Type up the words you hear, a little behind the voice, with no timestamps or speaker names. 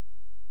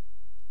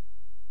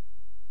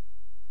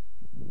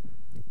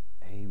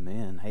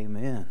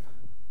Amen.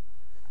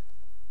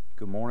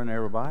 Good morning,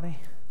 everybody.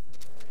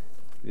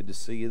 Good to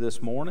see you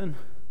this morning.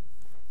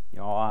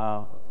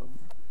 Y'all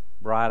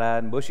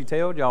bright-eyed and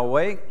bushy-tailed. Y'all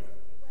awake?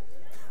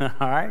 All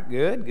right,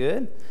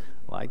 good.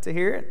 Like to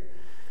hear it.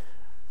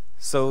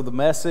 So the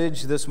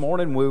message this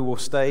morning, we will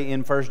stay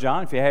in 1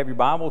 John. If you have your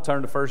Bible,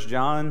 turn to 1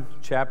 John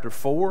chapter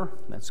 4.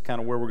 That's kind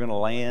of where we're going to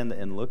land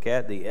and look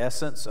at the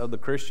essence of the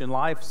Christian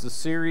life. It's the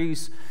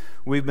series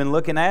we've been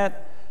looking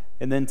at.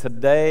 And then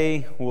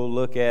today we'll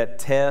look at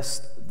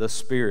test the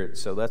Spirit.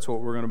 So that's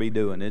what we're going to be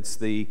doing. It's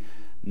the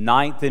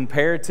 9th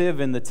imperative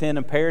in the 10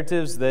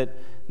 imperatives that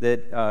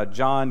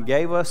John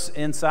gave us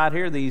inside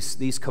here.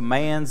 These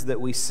commands that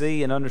we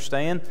see and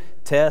understand.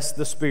 Test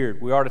the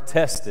Spirit. We are to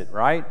test it,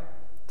 right?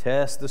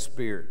 Test the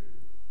Spirit.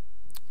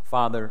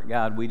 Father,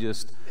 God, we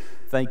just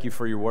thank you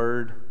for your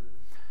word.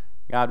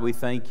 God, we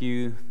thank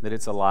you that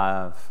it's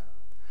alive.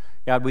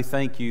 God, we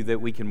thank you that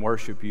we can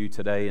worship you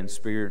today in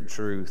spirit and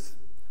truth.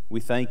 We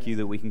thank you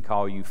that we can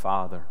call you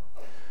Father.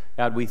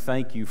 God, we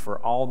thank you for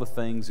all the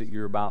things that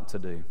you're about to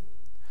do.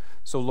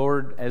 So,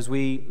 Lord, as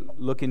we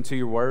look into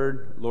your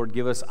word, Lord,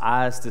 give us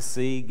eyes to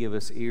see, give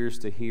us ears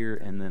to hear,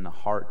 and then a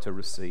heart to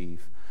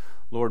receive.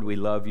 Lord, we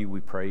love you, we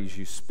praise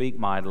you. Speak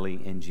mightily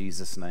in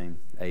Jesus' name.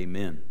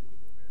 Amen.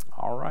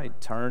 All right,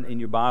 turn in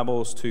your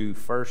Bibles to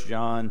 1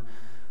 John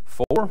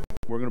 4.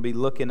 We're going to be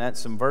looking at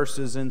some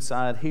verses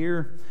inside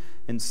here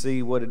and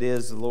see what it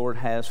is the Lord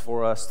has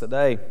for us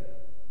today.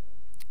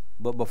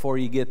 But before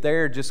you get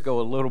there, just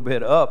go a little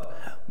bit up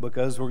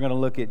because we're going to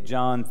look at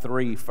John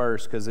 3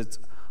 first because it's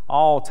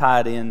all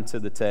tied into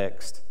the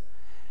text.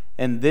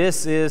 And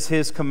this is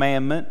his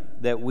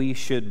commandment, that we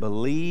should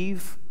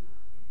believe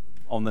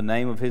on the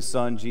name of his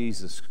Son,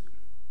 Jesus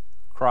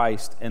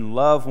Christ, and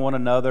love one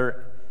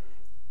another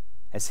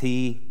as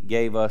he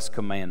gave us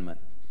commandment.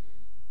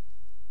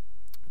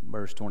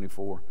 Verse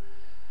 24.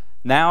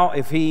 Now,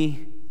 if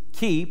he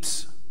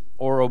keeps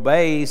or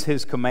obeys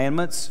his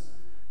commandments,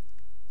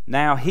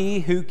 now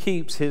he who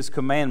keeps his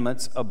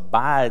commandments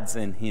abides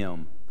in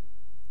him,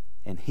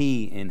 and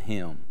he in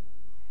him.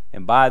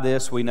 And by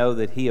this we know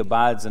that he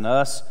abides in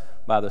us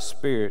by the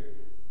Spirit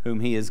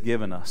whom he has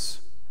given us.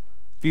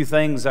 A few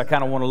things I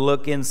kind of want to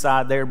look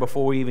inside there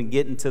before we even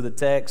get into the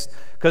text,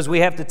 because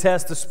we have to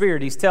test the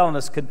Spirit. He's telling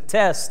us to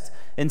test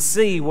and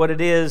see what it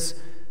is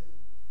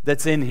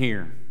that's in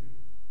here.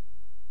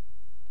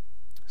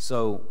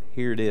 So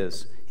here it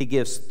is. He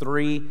gives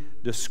 3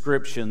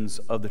 descriptions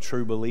of the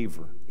true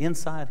believer.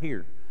 Inside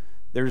here,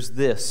 there's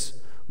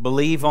this: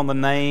 believe on the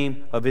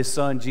name of his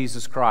Son,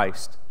 Jesus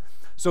Christ.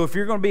 So if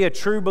you're going to be a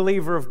true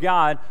believer of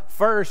God,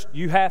 first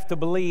you have to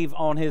believe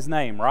on his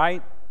name,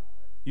 right?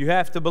 You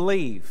have to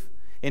believe.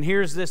 And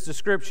here's this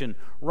description,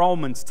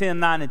 Romans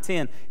 10:9 and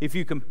 10. If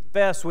you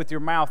confess with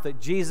your mouth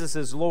that Jesus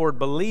is Lord,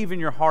 believe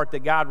in your heart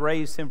that God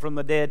raised him from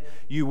the dead,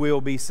 you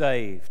will be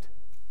saved.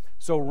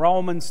 So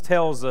Romans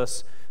tells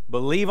us,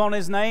 believe on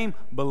his name,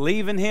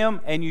 believe in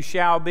him, and you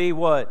shall be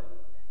what?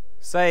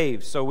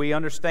 Saved. So we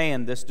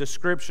understand this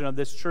description of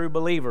this true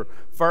believer.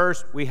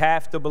 First, we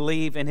have to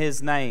believe in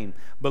his name.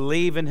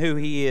 Believe in who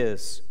he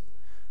is.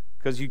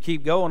 Because you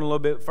keep going a little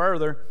bit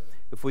further.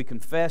 If we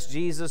confess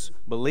Jesus,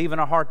 believe in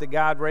our heart that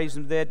God raised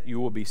him dead, you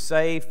will be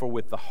saved. For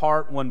with the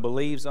heart one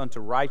believes unto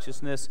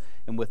righteousness,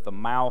 and with the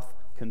mouth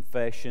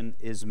confession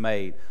is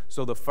made.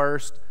 So the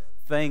first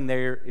thing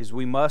there is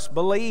we must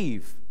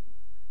believe.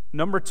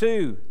 Number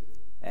 2,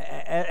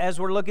 as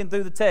we're looking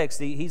through the text,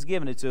 he's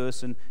given it to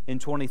us in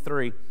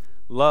 23.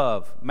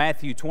 Love.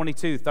 Matthew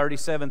 22,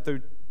 37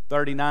 through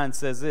 39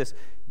 says this: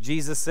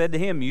 Jesus said to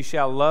him, you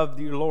shall love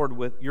your Lord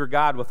with your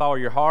God with all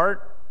your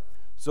heart.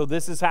 So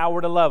this is how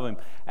we're to love him.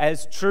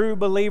 As true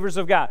believers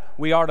of God,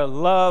 we are to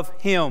love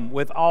him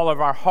with all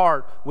of our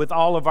heart, with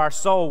all of our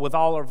soul, with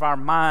all of our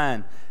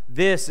mind.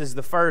 This is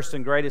the first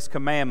and greatest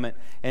commandment.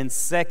 And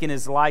second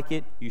is like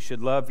it, you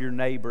should love your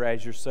neighbor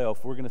as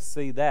yourself. We're going to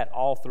see that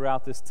all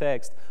throughout this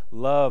text.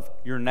 Love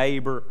your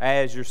neighbor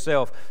as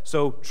yourself.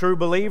 So true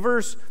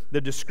believers, the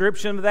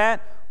description of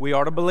that, we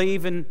are to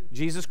believe in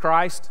Jesus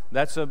Christ.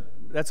 That's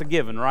a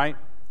given, right?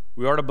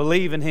 We are to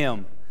believe in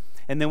him.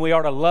 And then we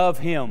are to love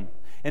him.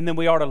 And then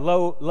we are to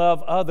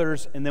love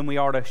others. And then we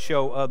are to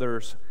show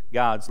others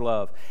God's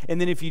love.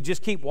 And then if you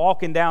just keep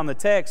walking down the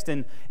text,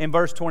 in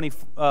verse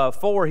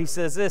 24, he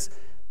says this: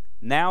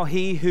 now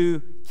he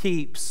who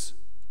keeps.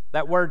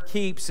 That word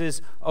keeps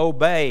is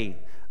obey,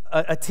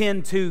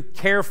 attend to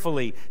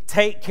carefully,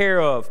 take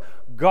care of,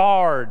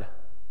 guard.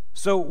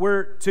 So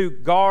we're to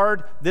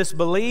guard this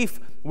belief,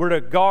 we're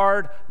to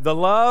guard the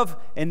love,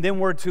 and then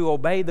we're to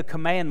obey the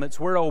commandments.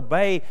 We're to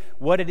obey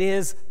what it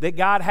is that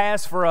God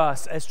has for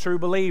us as true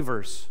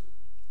believers.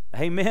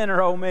 Amen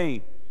or oh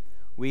me?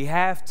 We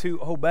have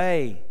to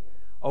obey.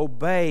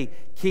 Obey,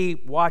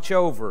 keep, watch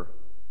over.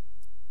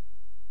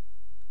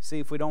 See,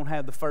 if we don't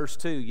have the first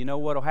 2, you know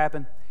what will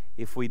happen?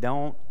 If we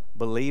don't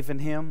believe in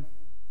him,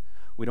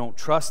 we don't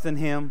trust in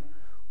him,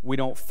 we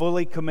don't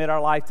fully commit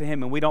our life to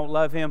him, and we don't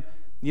love him,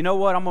 you know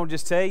what I'm going to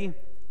just tell you?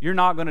 You're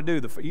not going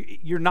to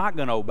you're not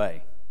going to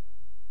obey.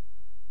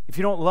 if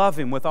you don't love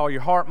Him with all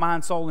your heart,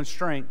 mind, soul, and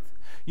strength,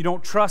 you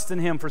don't trust in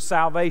Him for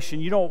salvation,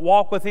 you don't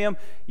walk with Him,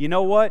 you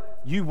know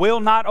what? You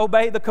will not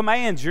obey the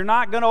commands. You're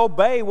not going to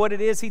obey what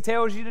it is He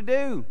tells you to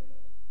do.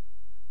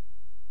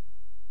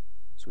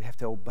 So we have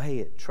to obey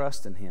it,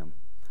 trust in Him.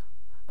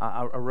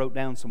 I wrote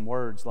down some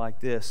words like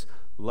this: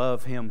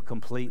 love Him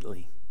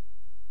completely.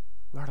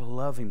 We are to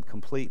love Him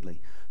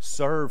completely,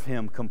 serve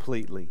Him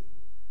completely,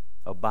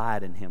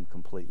 abide in Him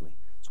completely.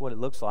 That's what it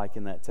looks like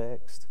in that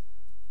text.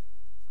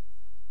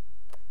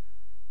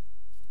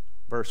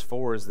 Verse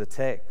 4 is the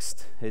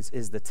text,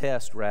 is the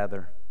test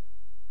rather.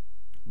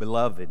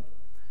 Beloved,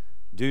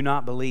 do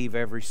not believe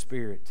every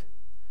spirit.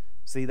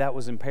 See, that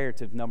was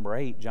imperative number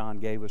 8 John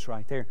gave us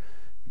right there.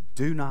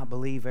 Do not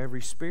believe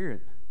every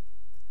spirit.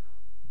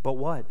 But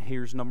what?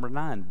 Here's number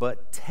 9.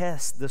 But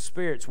test the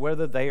spirits,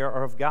 whether they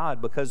are of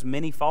God, because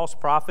many false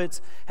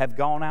prophets have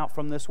gone out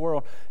from this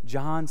world.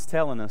 John's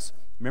telling us,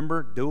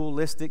 remember,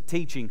 dualistic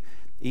teaching.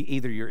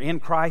 Either you're in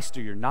Christ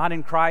or you're not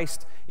in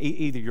Christ.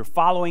 Either you're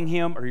following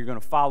Him or you're going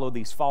to follow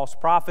these false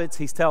prophets.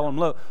 He's telling them,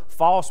 look,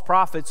 false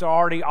prophets are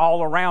already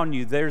all around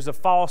you. There's a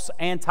false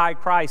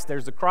antichrist.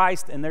 There's a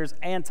Christ and there's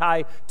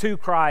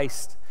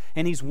anti-to-Christ.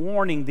 And He's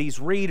warning these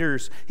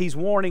readers. He's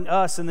warning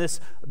us in this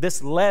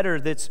letter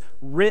that's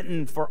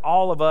written for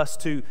all of us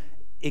to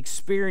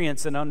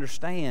experience and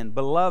understand.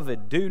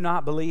 Beloved, do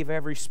not believe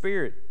every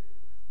spirit,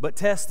 but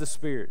test the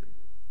spirit.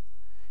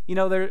 You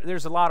know,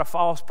 there's a lot of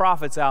false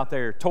prophets out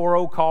there.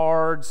 Tarot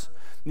cards,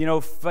 you know,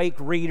 fake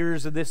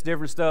readers of this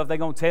different stuff. They're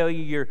going to tell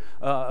you your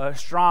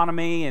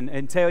astronomy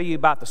and tell you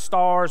about the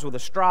stars with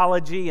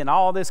astrology and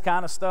all this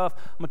kind of stuff.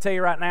 I'm going to tell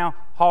you right now,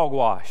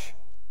 hogwash.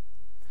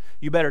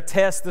 You better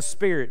test the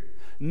spirit.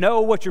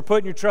 Know what you're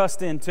putting your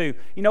trust into.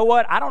 You know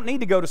what? I don't need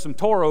to go to some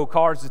tarot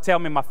cards to tell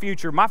me my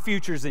future. My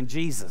future's in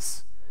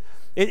Jesus.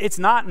 It's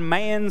not in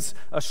man's,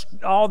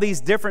 all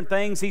these different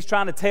things He's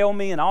trying to tell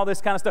me and all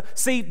this kind of stuff.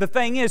 See, the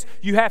thing is,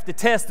 you have to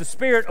test the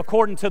spirit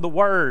according to the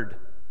Word.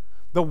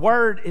 The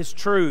Word is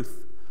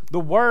truth. The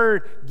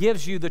Word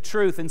gives you the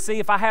truth. And see,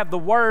 if I have the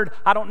Word,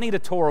 I don't need a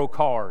tarot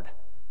card.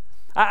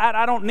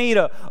 I don't need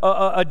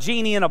a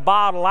genie in a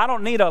bottle. I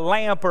don't need a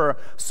lamp or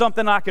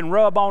something I can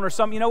rub on or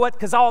something. You know what?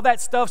 Because all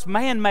that stuff's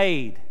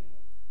man-made.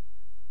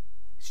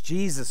 It's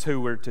Jesus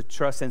who we're to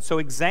trust in. So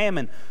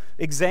examine.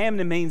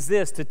 Examine means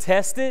this. To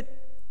test it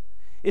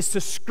is to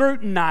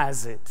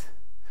scrutinize it.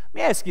 Let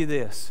me ask you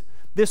this.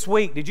 This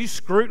week, did you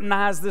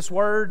scrutinize this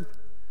word?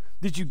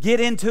 Did you get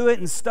into it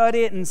and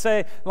study it and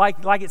say,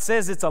 like it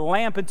says, it's a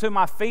lamp unto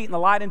my feet and a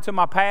light unto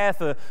my path,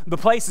 the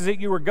places that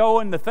you were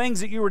going, the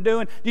things that you were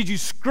doing? Did you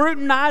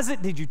scrutinize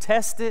it? Did you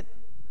test it?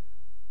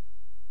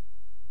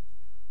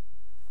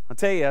 I'll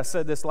tell you, I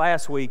said this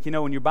last week, you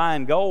know, when you're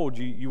buying gold,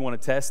 you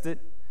want to test it.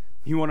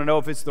 You want to know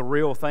if it's the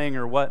real thing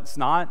or what it's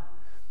not.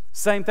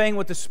 Same thing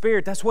with the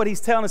Spirit. That's what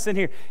He's telling us in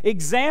here.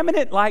 Examine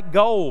it like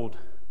gold.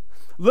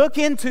 Look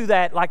into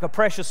that like a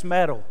precious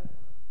metal.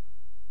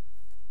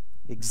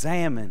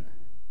 Examine,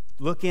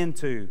 look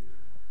into,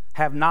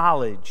 have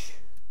knowledge,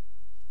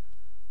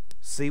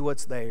 see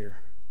what's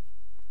there.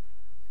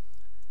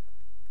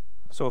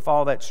 So if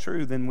all that's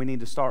true, then we need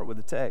to start with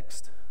the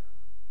text.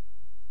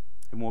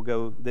 And we'll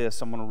go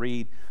this, I'm going to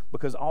read,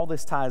 because all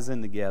this ties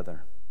in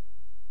together.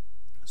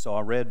 So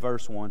I read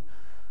verse 1.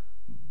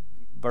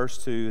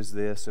 Verse 2 is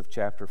this of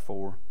chapter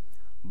 4.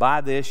 By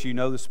this you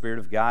know the Spirit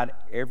of God.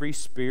 Every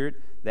spirit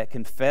that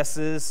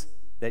confesses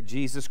that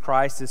Jesus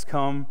Christ has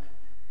come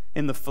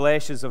in the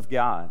flesh is of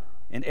God.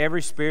 And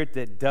every spirit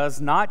that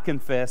does not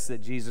confess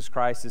that Jesus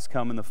Christ has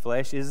come in the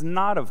flesh is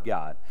not of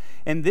God.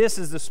 And this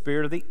is the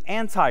spirit of the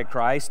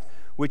Antichrist,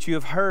 which you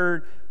have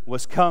heard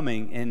was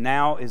coming and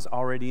now is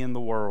already in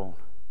the world.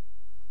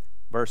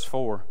 Verse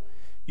 4.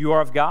 You are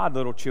of God,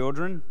 little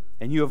children,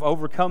 and you have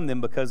overcome them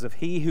because of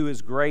He who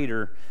is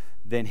greater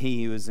than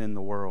he who is in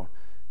the world.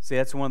 See,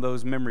 that's one of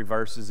those memory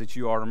verses that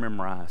you ought to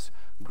memorize.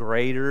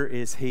 Greater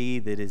is He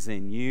that is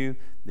in you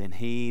than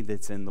he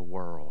that's in the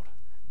world.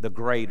 The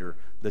greater,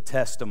 the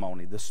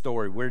testimony, the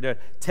story. We're to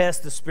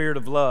test the spirit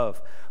of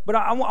love. But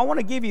I want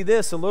to give you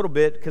this a little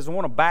bit because I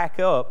want to back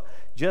up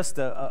just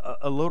a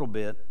little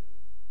bit,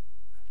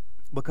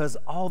 because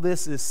all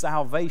this is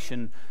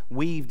salvation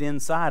weaved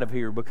inside of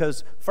here.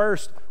 Because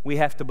first, we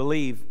have to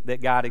believe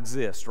that God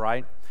exists,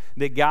 right?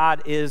 That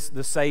God is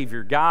the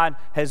Savior. God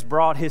has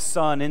brought His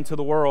Son into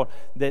the world,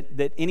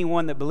 that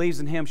anyone that believes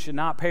in Him should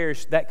not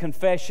perish. That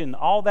confession,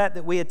 all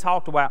that we had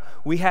talked about,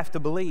 we have to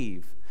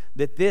believe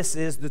that this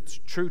is the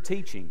true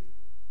teaching.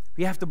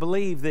 We have to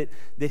believe that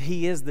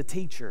He is the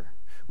teacher.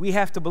 We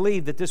have to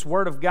believe that this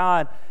Word of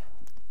God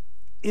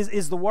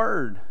is the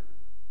Word.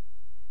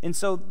 And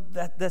so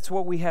that's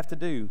what we have to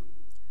do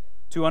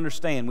to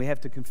understand. We have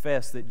to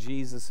confess that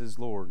Jesus is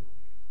Lord.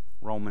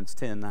 Romans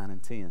 10, 9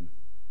 and 10.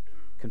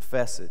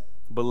 Confess it.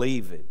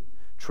 Believe it.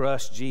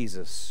 Trust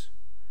Jesus.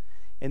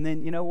 And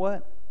then, you know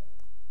what?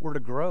 We're to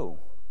grow.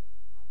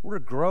 We're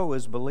to grow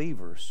as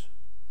believers.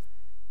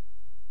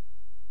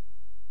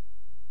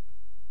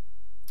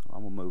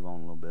 I'm going to move on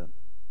a little bit.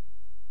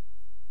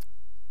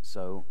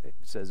 So it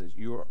says,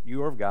 you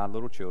are of God,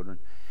 little children,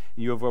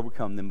 and you have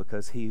overcome them,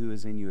 because he who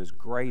is in you is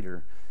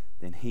greater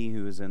than he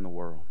who is in the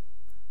world.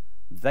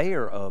 They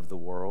are of the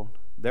world,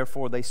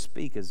 therefore they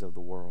speak as of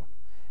the world,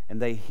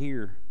 and they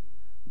hear,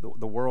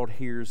 the world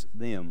hears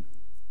them.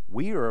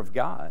 We are of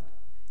God.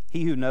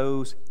 He who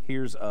knows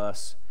hears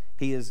us.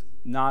 He is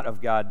not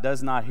of God,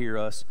 does not hear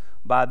us.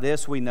 By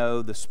this we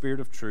know the spirit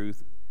of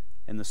truth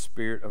and the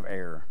spirit of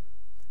error.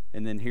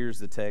 And then here's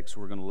the text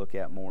we're going to look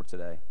at more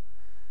today.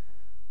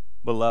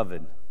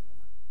 Beloved,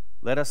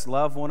 let us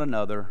love one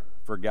another,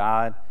 for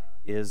God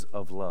is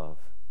of love.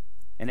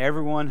 And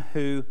everyone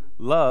who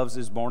loves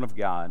is born of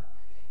God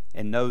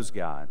and knows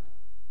God.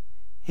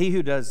 He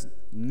who does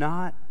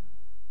not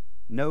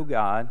know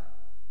God,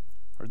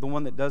 or the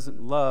one that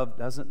doesn't love,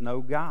 doesn't know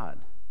God.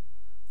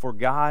 For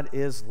God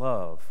is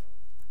love.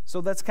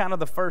 So that's kind of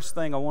the first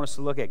thing I want us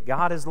to look at.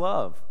 God is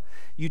love.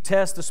 You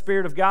test the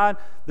Spirit of God.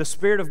 The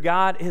Spirit of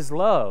God is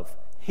love.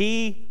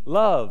 He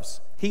loves.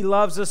 He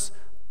loves us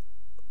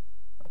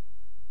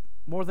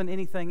more than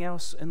anything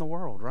else in the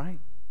world, right?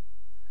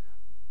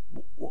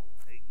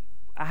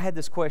 I had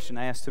this question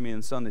asked to me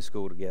in Sunday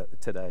school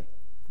today.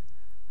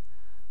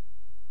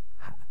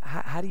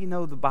 How do you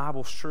know the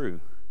Bible's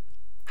true?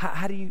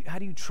 How do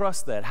you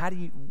trust that?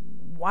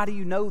 Why do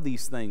you know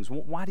these things?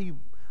 Why do you?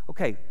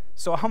 Okay,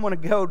 so I'm going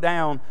to go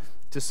down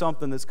to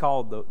something that's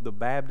called the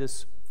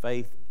Baptist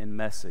Faith and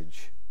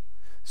Message.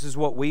 This is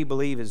what we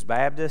believe as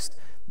Baptist.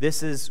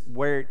 This is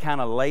where it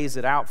kind of lays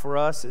it out for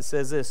us. It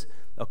says this: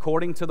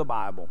 according to the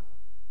Bible,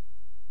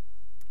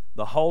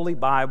 the Holy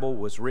Bible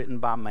was written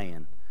by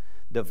man,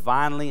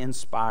 divinely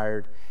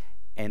inspired,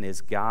 and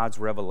is God's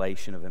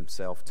revelation of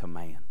himself to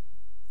man.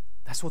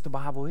 That's what the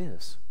Bible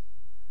is.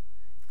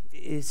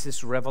 It's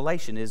this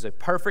revelation. It is a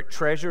perfect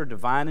treasure of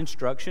divine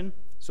instruction.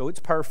 So it's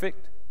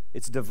perfect.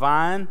 It's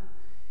divine.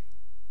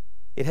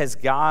 It has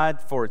God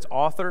for its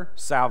author,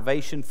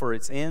 salvation for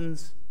its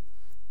ends,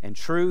 and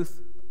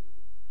truth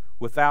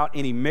without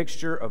any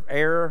mixture of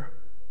error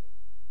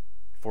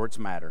for its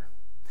matter.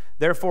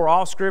 Therefore,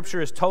 all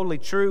Scripture is totally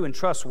true and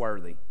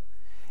trustworthy.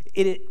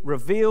 It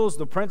reveals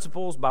the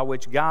principles by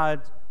which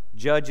God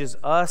judges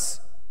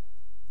us,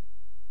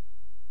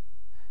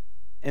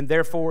 and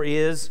therefore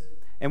is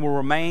and will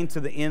remain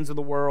to the ends of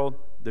the world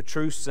the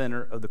true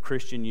center of the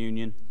Christian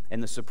union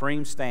and the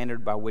supreme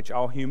standard by which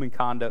all human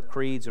conduct,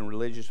 creeds, and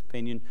religious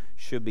opinion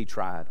should be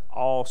tried.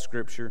 All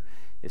Scripture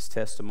is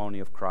testimony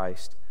of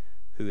Christ,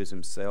 who is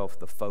himself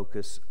the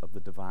focus of the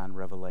divine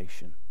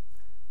revelation.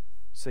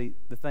 See,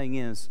 the thing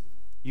is,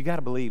 you got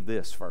to believe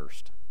this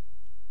first.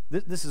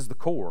 This is the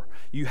core.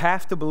 You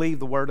have to believe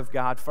the Word of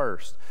God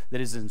first,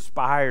 that is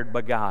inspired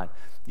by God.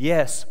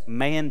 Yes,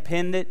 man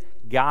penned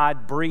it,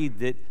 God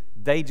breathed it.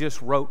 They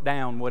just wrote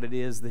down what it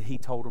is that He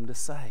told them to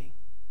say.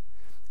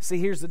 See,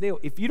 here's the deal.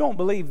 If you don't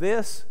believe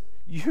this,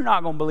 you're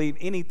not going to believe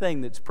anything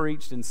that's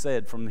preached and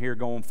said from here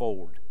going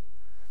forward.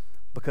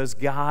 Because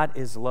God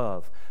is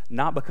love.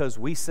 Not because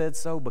we said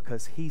so,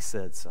 because He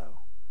said so.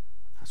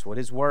 That's what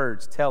His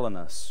Word's telling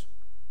us.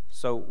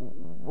 So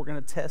we're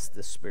going to test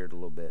this spirit a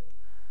little bit.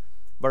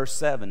 Verse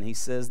 7, he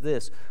says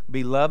this: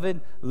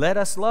 Beloved, let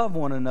us love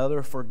one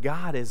another, for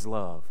God is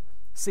love.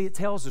 See, it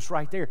tells us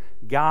right there,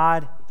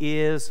 God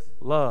is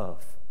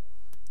love.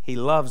 He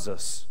loves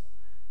us.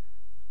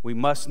 We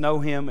must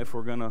know Him if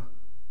we're going to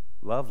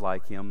love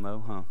like Him,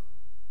 though, huh?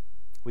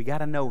 We got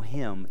to know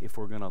Him if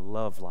we're going to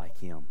love like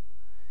Him.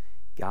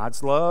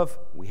 God's love,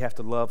 we have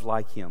to love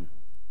like Him.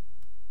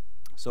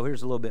 So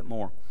here's a little bit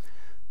more.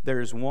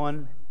 There is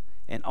one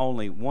and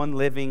only one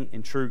living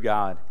and true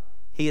God.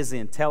 He is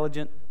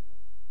intelligent,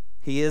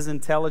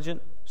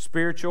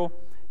 spiritual,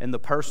 and the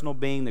personal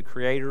being, the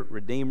Creator,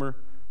 Redeemer,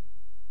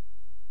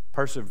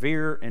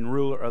 Perseverer, and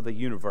Ruler of the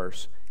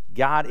universe.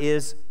 God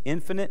is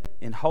infinite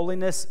in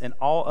holiness and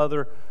all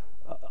other,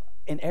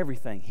 in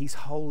everything. He's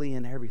holy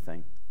in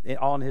everything.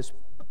 All in His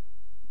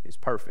is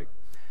perfect.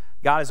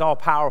 God is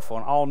all-powerful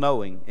and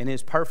all-knowing, and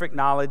His perfect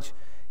knowledge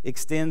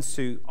extends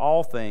to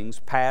all things,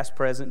 past,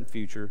 present, and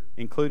future,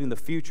 including the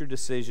future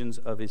decisions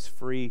of His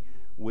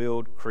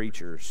free-willed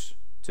creatures.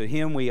 To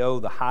Him we owe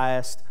the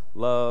highest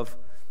love,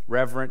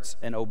 reverence,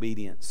 and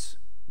obedience.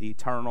 The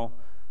eternal,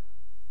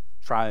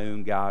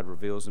 triune God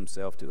reveals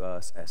Himself to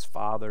us as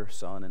Father,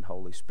 Son, and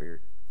Holy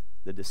Spirit,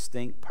 the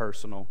distinct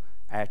personal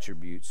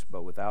attributes,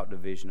 but without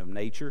division of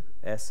nature,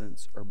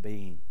 essence, or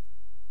being.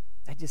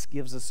 That just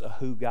gives us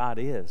who God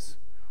is,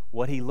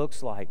 what He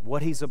looks like,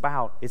 what He's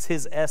about. It's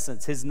His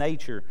essence, His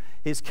nature,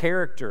 His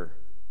character.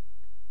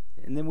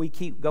 And then we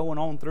keep going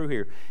on through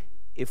here.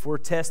 If we're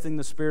testing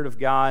the Spirit of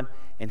God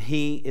and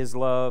He is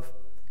love,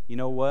 you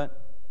know what?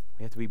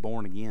 We have to be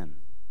born again.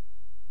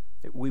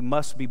 We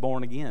must be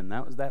born again.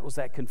 That was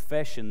that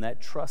confession,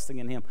 that trusting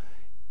in Him.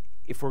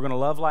 If we're going to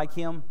love like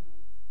Him,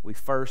 we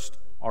first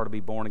are to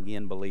be born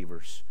again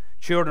believers.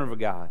 Children of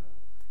God.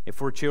 If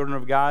we're children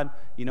of God,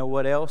 you know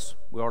what else?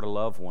 We are to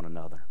love one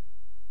another.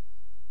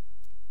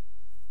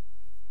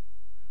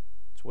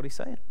 That's what He's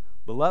saying.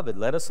 Beloved,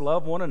 let us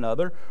love one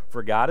another,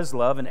 for God is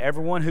love, and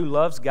everyone who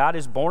loves God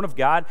is born of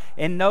God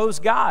and knows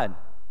God.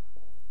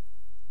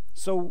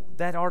 So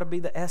that ought to be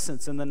the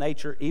essence and the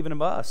nature even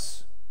of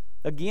us.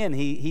 Again,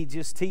 he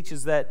just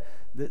teaches that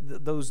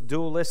those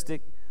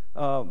dualistic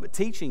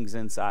teachings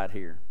inside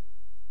here.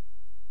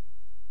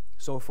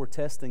 So if we're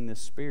testing this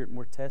Spirit and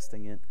we're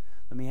testing it,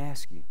 let me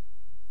ask you,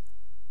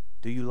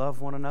 do you love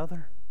one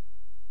another?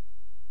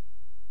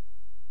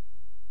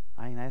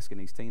 I ain't asking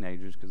these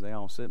teenagers because they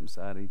all sit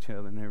beside each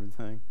other and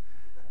everything.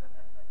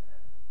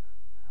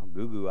 All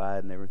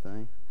goo-goo-eyed and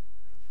everything.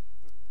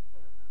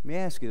 Let me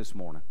ask you this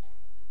morning.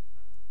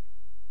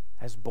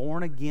 As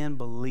born-again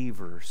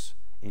believers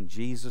in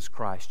Jesus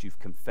Christ, you've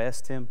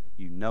confessed Him,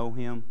 you know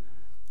Him,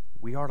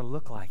 we are to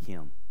look like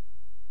Him.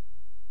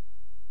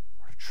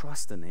 We're to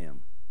trust in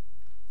Him.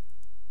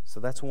 So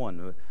that's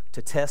one.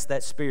 To test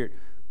that Spirit,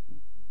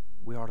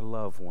 we are to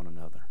love one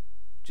another,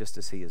 just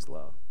as He is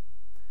loved.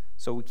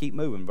 So we keep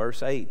moving.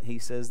 Verse 8, he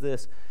says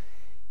this,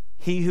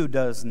 he who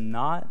does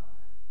not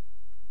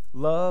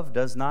love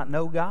does not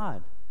know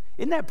God.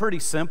 Isn't that pretty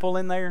simple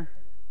in there?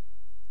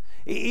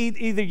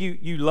 Either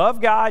you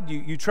love God,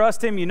 you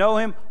trust Him, you know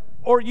Him,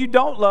 or you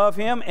don't love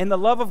Him, and the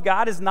love of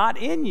God is not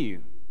in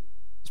you.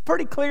 It's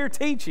pretty clear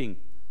teaching.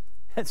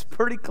 It's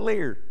pretty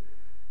clear.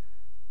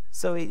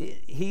 So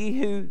he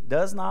who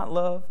does not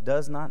love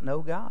does not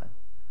know God,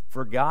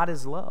 for God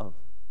is love.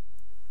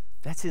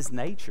 That's His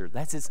nature.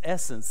 That's His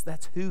essence.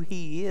 That's who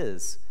He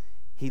is.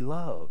 He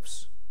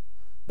loves.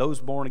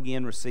 Those born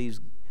again receives.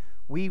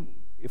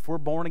 If we're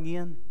born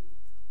again,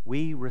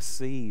 we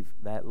receive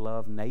that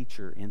love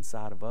nature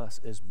inside of us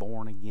as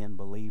born again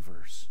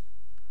believers.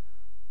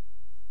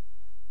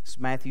 It's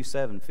Matthew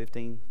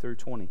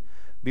 7:15-20.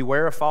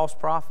 Beware of false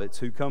prophets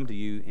who come to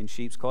you in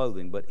sheep's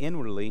clothing, but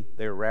inwardly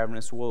they are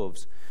ravenous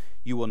wolves.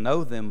 You will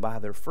know them by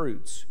their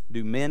fruits.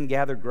 Do men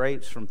gather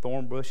grapes from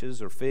thorn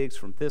bushes or figs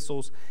from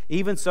thistles?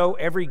 Even so,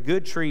 every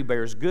good tree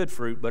bears good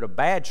fruit, but a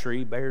bad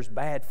tree bears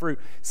bad fruit.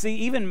 See,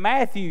 even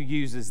Matthew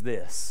uses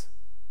this.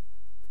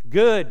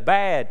 Good,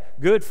 bad,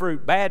 good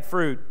fruit, bad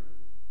fruit.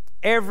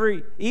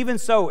 Even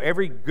so,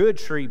 every good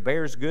tree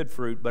bears good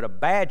fruit, but a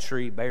bad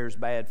tree bears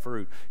bad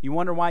fruit. You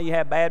wonder why you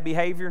have bad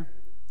behavior?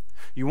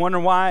 You wonder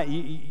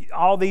why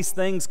all these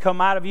things come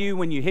out of you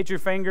when you hit your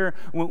finger,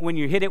 when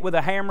you hit it with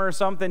a hammer or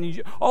something.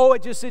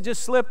 It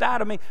just slipped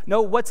out of me.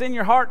 No, what's in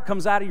your heart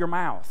comes out of your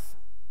mouth.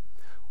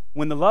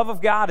 When the love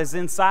of God is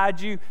inside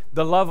you,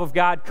 the love of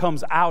God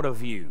comes out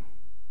of you.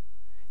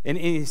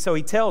 And so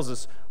he tells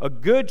us, a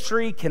good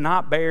tree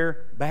cannot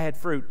bear bad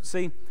fruit.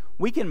 See,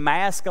 we can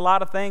mask a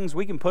lot of things.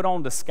 We can put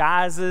on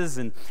disguises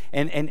and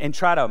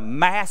try to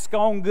mask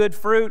on good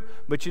fruit.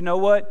 But you know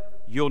what?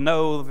 You'll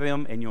know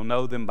them, and you'll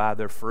know them by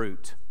their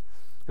fruit.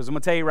 Because I'm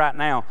going to tell you right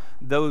now,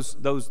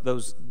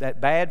 that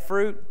bad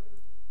fruit,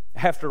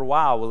 after a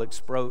while, will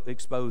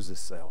expose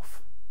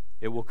itself.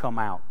 It will come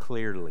out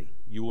clearly.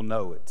 You will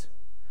know it.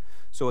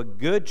 So a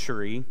good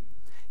tree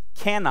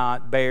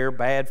cannot bear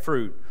bad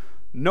fruit,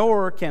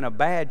 nor can a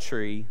bad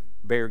tree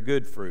bear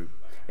good fruit.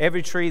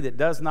 Every tree that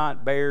does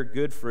not bear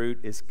good fruit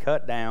is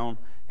cut down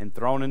and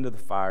thrown into the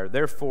fire.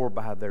 Therefore,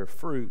 by their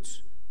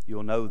fruits,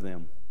 you'll know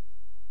them.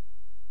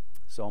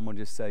 So I'm going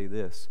to just say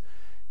this.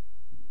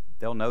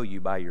 They'll know you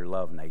by your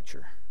love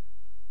nature.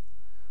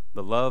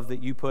 The love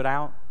that you put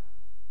out,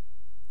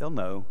 they'll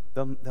know.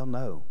 They'll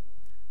know.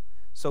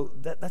 So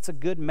that's a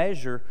good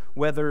measure,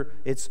 whether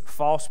it's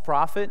false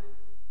prophet,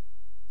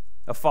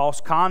 a false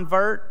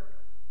convert,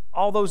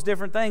 all those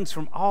different things.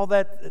 From all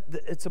that,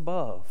 it's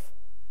above.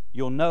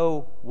 You'll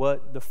know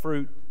what the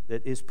fruit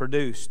that is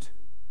produced.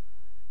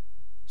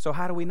 So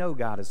how do we know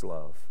God is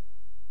love?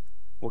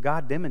 Well,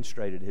 God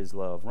demonstrated His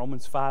love.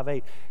 Romans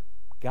 5:8.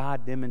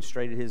 God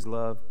demonstrated His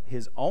love,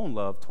 His own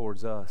love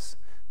towards us,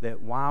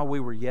 that while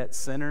we were yet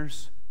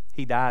sinners,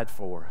 He died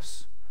for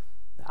us.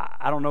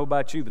 I don't know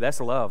about you, but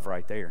that's love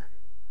right there.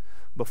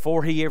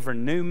 Before He ever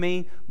knew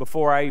me,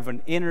 before I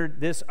even entered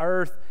this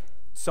earth,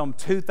 some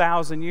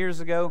 2,000 years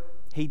ago,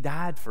 He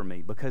died for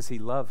me because He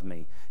loved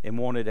me and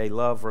wanted a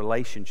love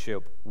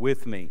relationship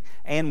with me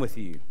and with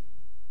you.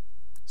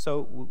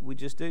 So we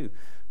just do.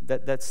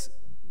 That's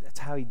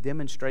how He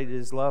demonstrated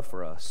His love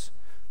for us.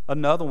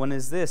 Another one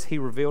is this. He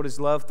revealed His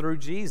love through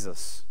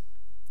Jesus.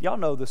 Y'all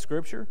know the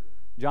scripture,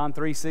 John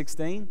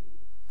 3:16.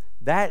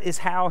 That is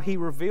how He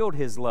revealed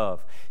His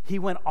love. He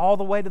went all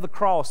the way to the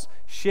cross,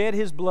 shed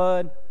His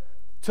blood,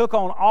 took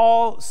on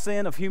all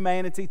sin of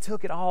humanity,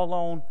 took it all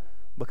on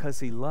because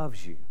He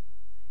loves you.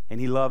 And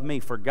He loved me.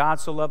 For God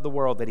so loved the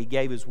world that He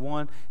gave His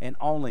one and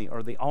only,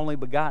 or the only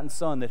begotten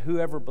Son, that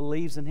whoever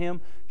believes in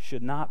Him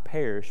should not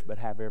perish but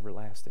have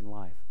everlasting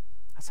life.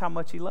 That's how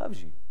much He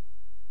loves you.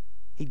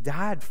 He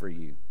died for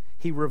you.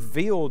 He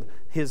revealed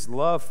His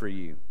love for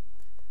you.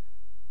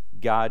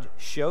 God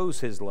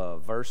shows His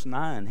love. Verse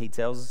 9, He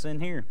tells us in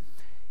here,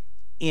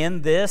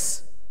 in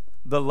this,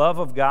 the love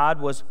of God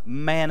was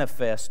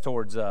manifest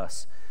towards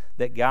us,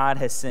 that God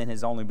has sent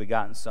His only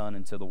begotten Son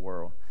into the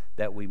world,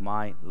 that we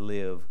might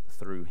live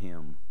through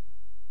Him.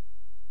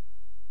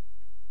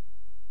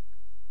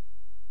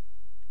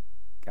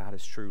 God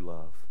is true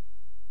love.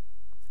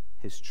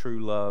 His true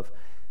love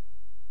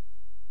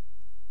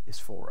is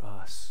for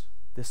us.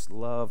 This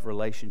love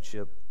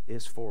relationship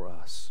is for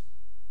us.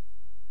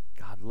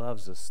 God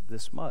loves us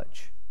this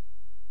much.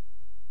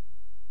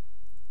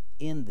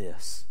 In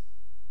this,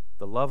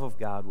 the love of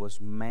God was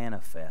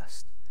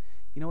manifest.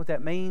 You know what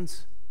that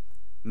means?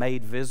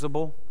 Made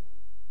visible.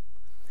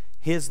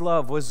 His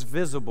love was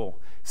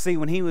visible. See,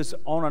 when he was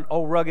on an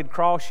old rugged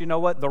cross, you know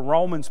what? The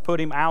Romans put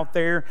him out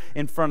there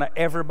in front of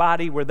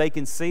everybody where they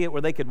can see it,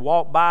 where they could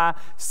walk by,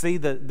 see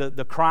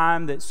the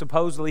crime that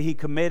supposedly he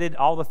committed,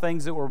 all the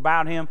things that were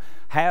about him.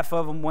 Half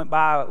of them went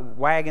by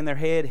wagging their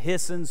head,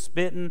 hissing,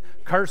 spitting,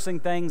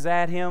 cursing things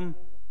at him.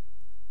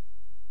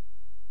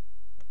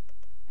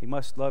 He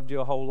must have loved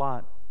you a whole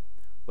lot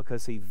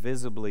because he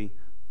visibly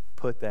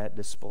put that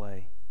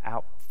display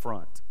out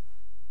front,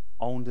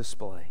 on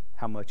display.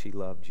 How much he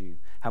loved you,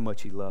 how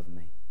much he loved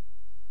me.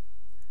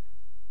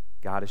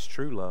 God is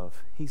true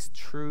love. He's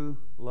true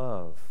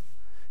love.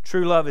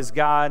 True love is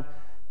God's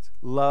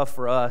love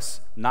for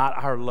us,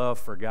 not our love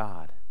for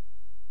God.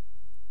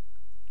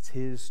 It's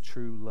His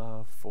true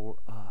love for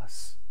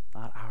us,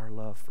 not our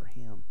love for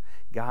Him.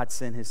 God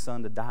sent His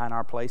Son to die in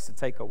our place to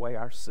take away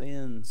our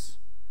sins.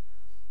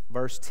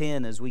 Verse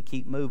 10, as we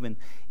keep moving,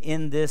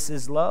 in this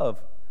is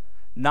love,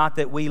 not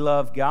that we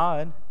love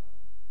God.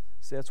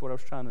 See, that's what I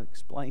was trying to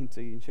explain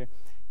to you and share.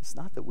 It's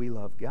not that we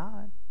love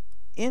God.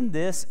 In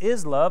this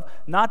is love,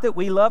 not that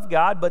we love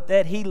God, but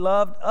that He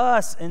loved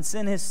us and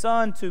sent His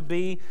Son to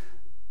be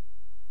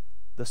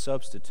the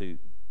substitute,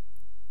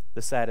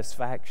 the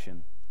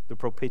satisfaction, the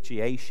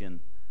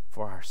propitiation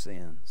for our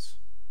sins.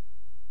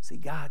 See,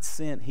 God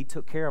sent, He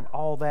took care of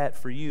all that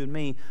for you and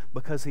me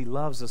because He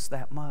loves us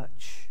that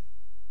much.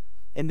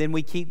 And then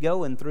we keep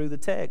going through the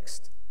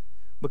text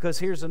because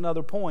here's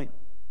another point.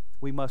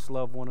 We must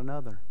love one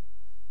another.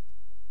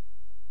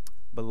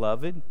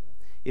 Beloved,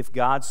 if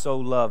God so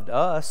loved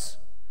us,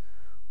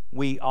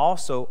 we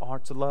also are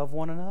to love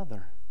one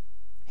another.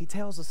 He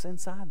tells us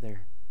inside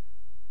there.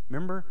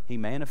 Remember, He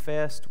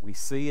manifests, we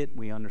see it,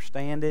 we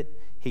understand it.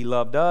 He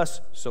loved us,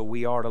 so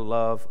we are to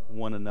love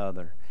one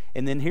another.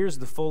 And then here's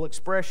the full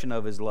expression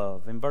of His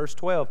love. In verse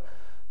 12,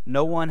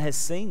 no one has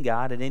seen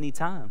God at any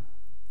time.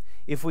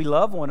 If we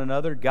love one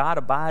another, God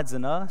abides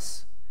in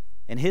us,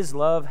 and His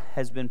love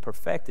has been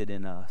perfected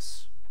in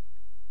us.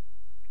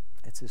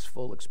 It's His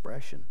full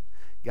expression.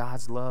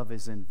 God's love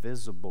is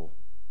invisible.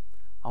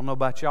 I don't know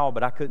about y'all,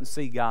 but I couldn't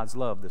see God's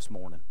love this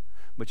morning.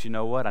 But you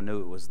know what? I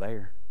knew it was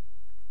there.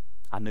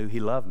 I knew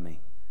He loved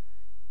me.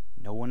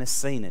 No one has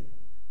seen it.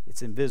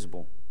 It's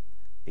invisible.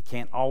 It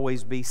can't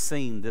always be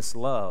seen, this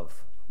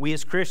love. We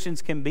as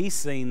Christians can be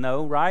seen,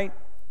 though, right?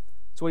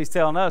 That's what He's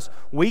telling us.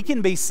 We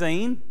can be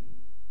seen.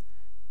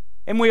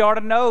 And we ought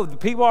to know, the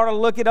people ought to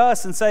look at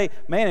us and say,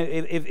 man,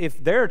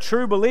 if they're a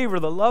true believer,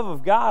 the love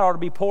of God ought to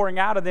be pouring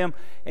out of them.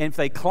 And if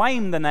they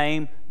claim the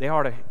name, they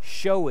ought to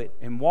show it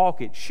and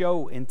walk it,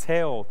 show and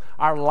tell.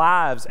 Our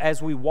lives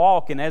as we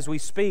walk and as we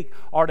speak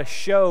are to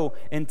show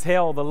and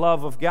tell the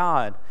love of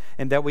God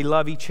and that we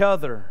love each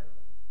other.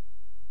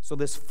 So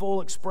this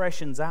full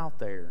expression's out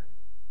there.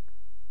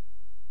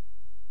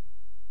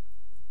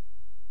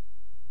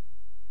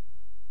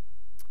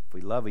 If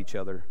we love each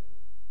other,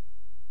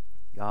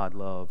 God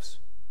loves.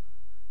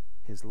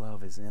 His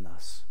love is in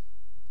us.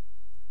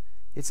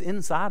 It's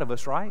inside of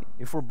us, right?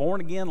 If we're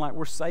born again, like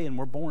we're saying,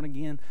 we're born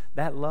again,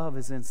 that love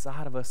is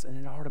inside of us, and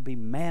it ought to be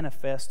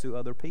manifest to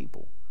other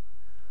people.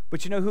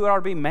 But you know who it ought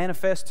to be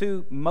manifest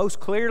to most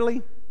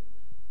clearly?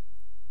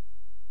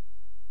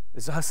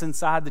 It's us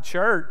inside the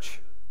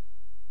church.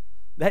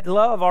 That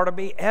love ought to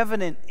be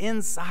evident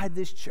inside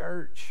this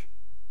church,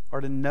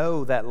 or to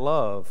know that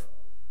love.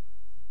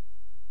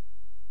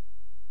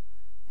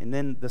 And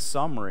then the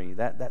summary,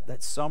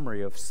 that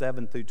summary of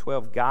 7 through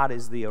 12, God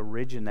is the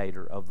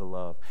originator of the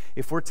love.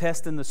 If we're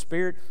testing the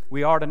Spirit,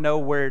 we ought to know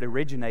where it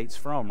originates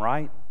from,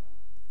 right?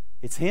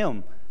 It's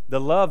Him.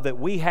 The love that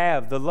we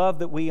have, the love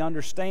that we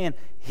understand,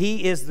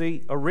 He is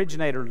the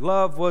originator.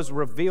 Love was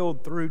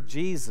revealed through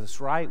Jesus,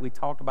 right? We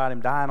talked about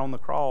Him dying on the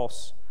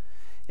cross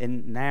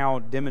and now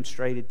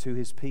demonstrated to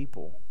His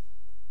people.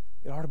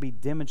 It ought to be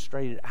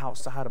demonstrated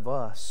outside of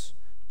us.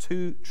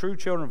 True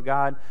children of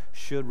God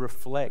should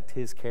reflect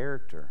His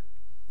character,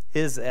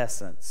 His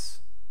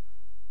essence.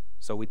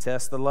 So we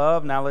test the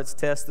love. Now let's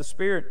test the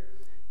Spirit.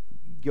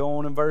 Go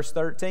on in verse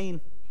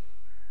 13.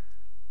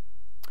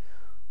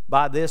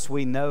 By this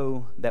we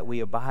know that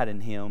we abide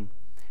in Him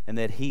and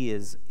that He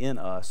is in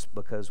us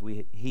because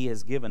He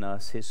has given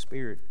us His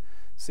Spirit.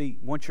 See,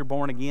 once you're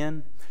born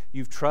again,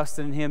 you've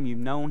trusted in Him, you've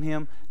known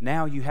Him.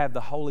 Now you have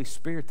the Holy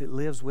Spirit that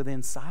lives within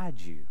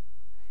inside you.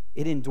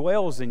 It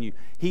indwells in you.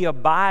 He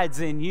abides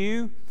in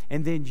you,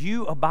 and then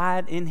you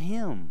abide in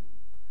Him.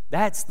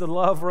 That's the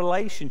love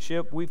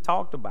relationship we've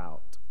talked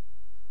about.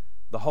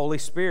 The Holy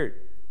Spirit.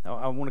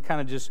 I want to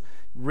kind of just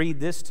read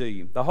this to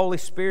you. The Holy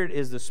Spirit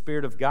is the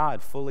Spirit of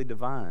God, fully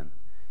divine.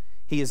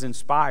 He is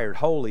inspired,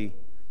 holy.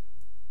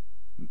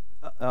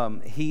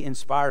 He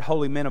inspired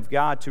holy men of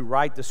God to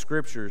write the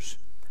Scriptures.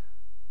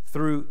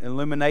 Through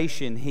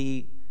illumination,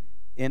 He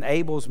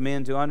enables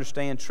men to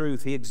understand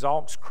truth. He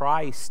exalts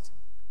Christ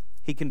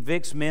He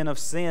convicts men of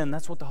sin.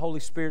 That's what the Holy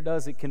Spirit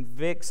does. It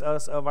convicts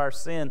us of our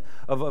sin,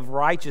 of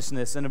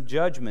righteousness, and of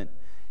judgment.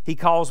 He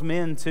calls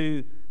men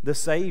to the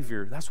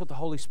Savior. That's what the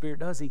Holy Spirit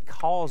does. He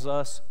calls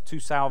us to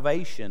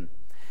salvation.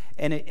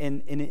 And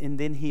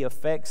then He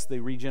affects the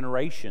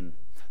regeneration.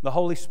 The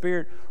Holy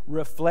Spirit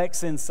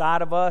reflects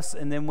inside of us,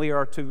 and then we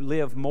are to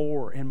live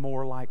more and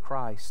more like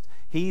Christ.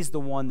 He's the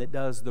one that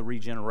does the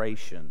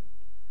regeneration.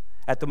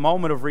 At the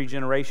moment of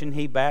regeneration,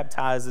 He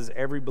baptizes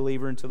every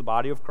believer into the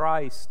body of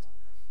Christ.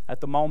 At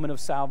the moment of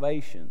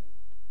salvation,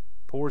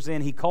 pours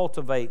in. He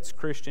cultivates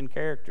Christian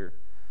character,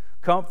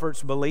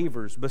 comforts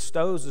believers,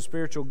 bestows the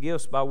spiritual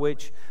gifts by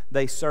which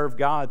they serve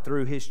God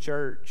through His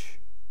church.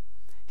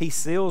 He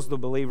seals the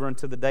believer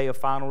unto the day of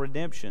final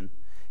redemption.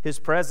 His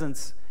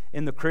presence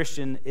in the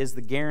Christian is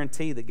the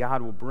guarantee that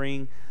God will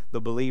bring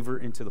the believer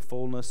into the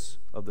fullness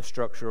of the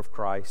structure of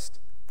Christ.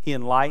 He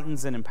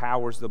enlightens and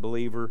empowers the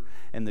believer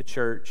and the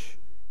church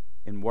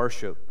in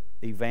worship,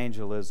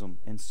 evangelism,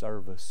 and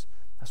service.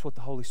 That's what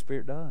the Holy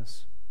Spirit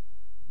does.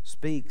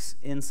 Speaks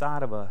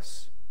inside of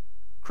us.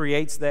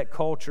 Creates that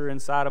culture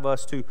inside of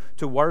us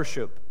to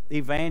worship,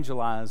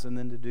 evangelize, and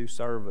then to do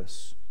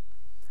service.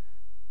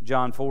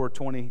 John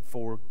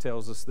 4:24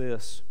 tells us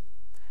this: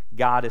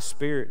 God is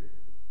spirit,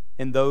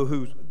 and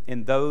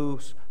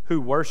those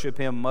who worship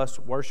Him must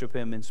worship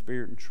Him in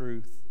spirit and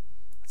truth.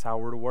 That's how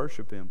we're to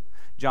worship Him.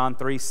 John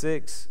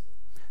 3:6,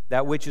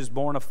 that which is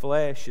born of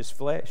flesh is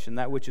flesh, and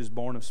that which is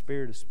born of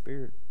spirit is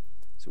spirit.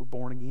 So we're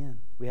born again.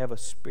 We have a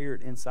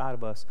spirit inside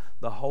of us,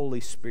 the Holy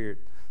Spirit.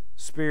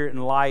 Spirit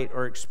and light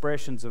are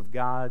expressions of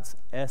God's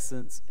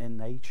essence and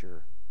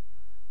nature.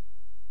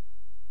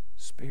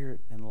 Spirit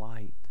and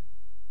light.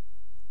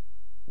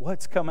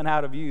 What's coming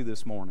out of you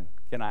this morning?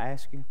 Can I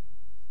ask you?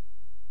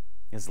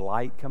 Is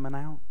light coming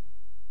out?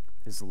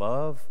 Is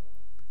love?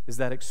 Is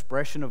that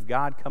expression of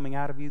God coming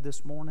out of you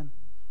this morning?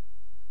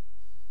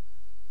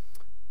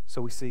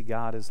 So we see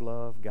God is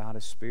love, God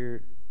is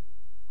spirit,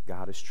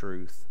 God is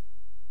truth.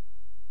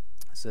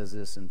 It says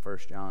this in 1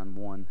 John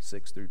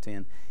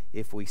 1:6-10.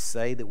 If we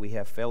say that we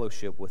have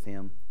fellowship with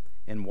Him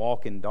and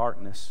walk in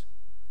darkness,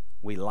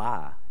 we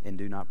lie and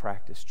do not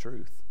practice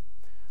truth.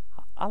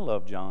 I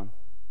love John.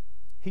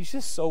 He's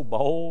just so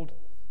bold.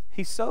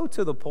 He's so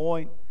to the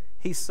point.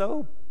 He's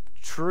so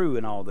true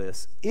in all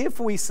this. If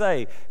we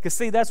say, because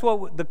see, that's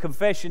what the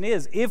confession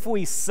is. If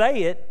we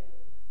say it,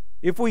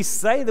 if we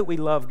say that we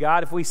love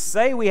God, if we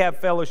say we have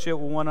fellowship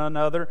with one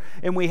another,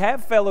 and we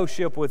have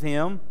fellowship with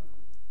Him,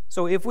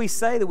 so if we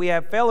say that we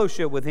have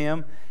fellowship with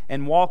Him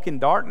and walk in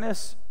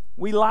darkness,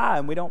 we lie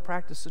and we don't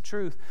practice the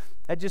truth.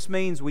 That just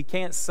means we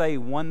can't say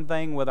one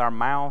thing with our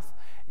mouth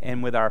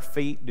and with our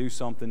feet do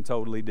something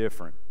totally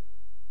different.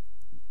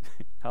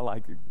 I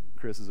like it.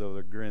 Chris is over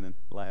there grinning,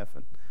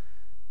 laughing.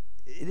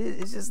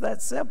 It's just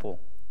that simple.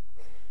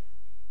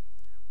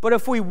 But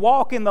if we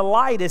walk in the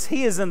light as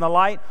He is in the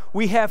light,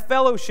 we have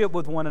fellowship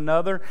with one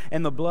another,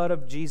 and the blood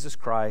of Jesus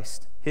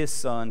Christ, His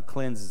Son,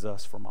 cleanses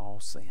us from all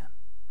sin.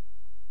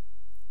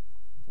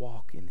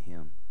 Walk in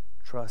Him,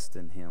 trust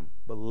in Him,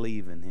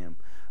 believe in Him.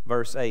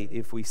 Verse 8,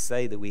 if we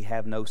say that we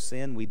have no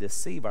sin, we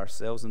deceive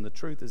ourselves and the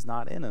truth is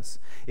not in us.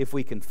 If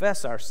we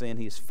confess our sin,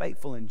 He is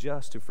faithful and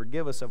just to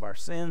forgive us of our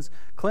sins,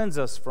 cleanse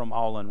us from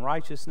all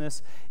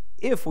unrighteousness.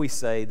 If we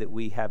say that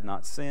we have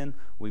not sinned,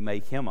 we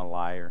make Him a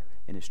liar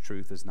and His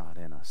truth is not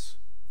in us.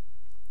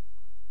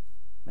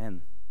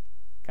 Man,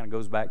 kind of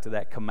goes back to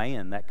that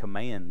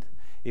command,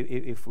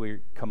 If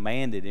we're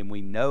commanded and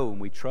we know and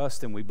we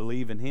trust and we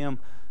believe in Him,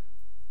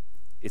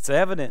 it's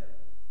evident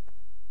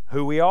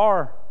who we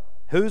are,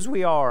 whose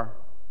we are.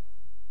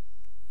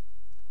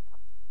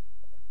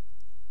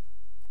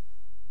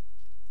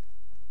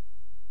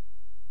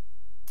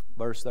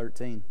 Verse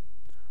 13.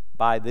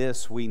 By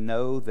this we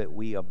know that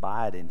we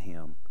abide in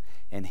Him,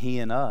 and He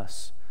in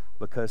us,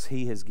 because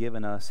He has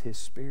given us His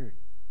Spirit.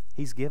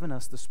 He's given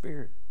us the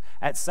Spirit.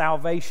 At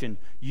salvation,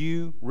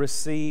 you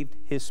received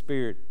His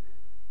Spirit.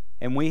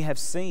 And we have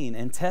seen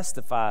and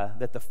testify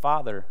that the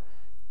Father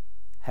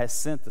has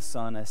sent the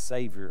Son as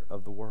Savior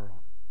of the world.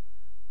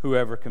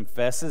 Whoever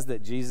confesses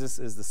that Jesus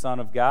is the Son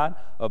of God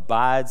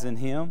abides in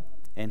Him,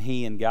 and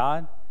He in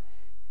God.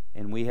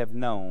 And we have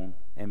known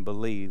and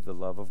believed the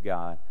love of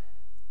God,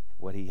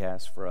 what He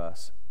has for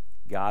us.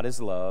 God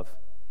is love,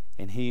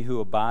 and he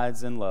who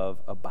abides in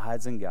love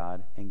abides in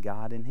God, and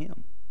God in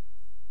him.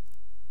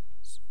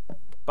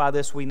 By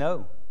this we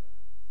know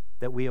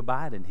that we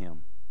abide in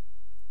Him.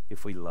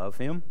 If we love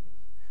Him,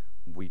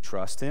 we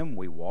trust Him,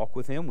 we walk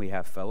with Him, we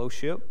have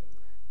fellowship.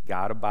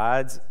 God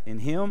abides in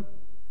Him,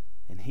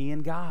 and He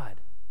in God.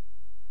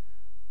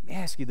 Let me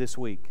ask you this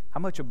week, how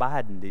much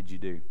abiding did you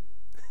do?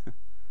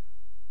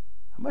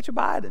 How much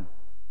abiding?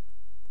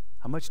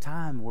 How much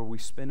time were we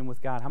spending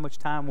with God? How much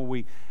time were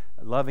we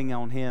loving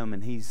on Him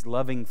and He's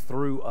loving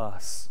through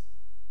us?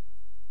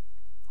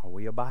 Are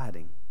we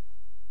abiding?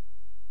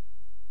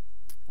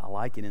 I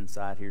like it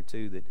inside here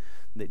too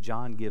that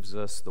John gives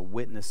us the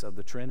witness of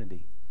the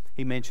Trinity.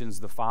 He mentions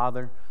the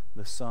Father,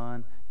 the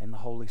Son, and the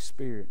Holy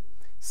Spirit.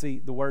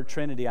 See, the word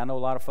Trinity, I know a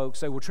lot of folks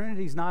say, well,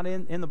 Trinity's not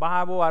in the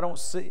Bible. I don't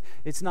see,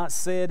 it's not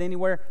said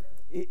anywhere.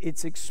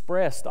 It's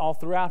expressed all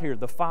throughout here.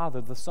 The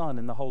Father, the Son,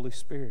 and the Holy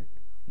Spirit.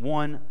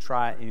 One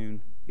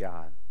triune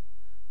God.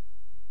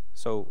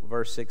 So,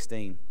 verse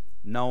 16,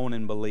 known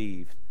and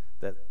believed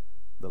that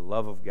the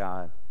love of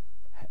God,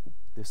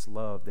 this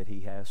love that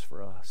He has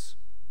for us.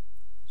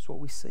 That's what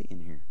we see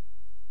in here.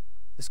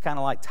 This kind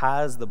of like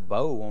ties the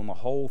bow on the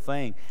whole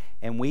thing.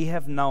 And we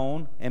have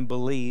known and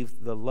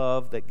believed the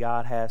love that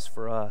God has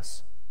for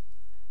us.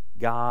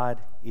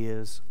 God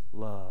is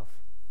love.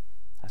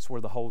 That's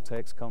where the whole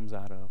text comes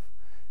out of.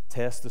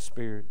 Test the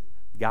Spirit.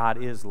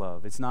 God is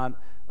love. It's not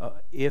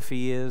if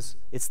He is,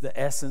 it's the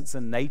essence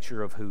and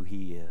nature of who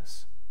He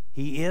is.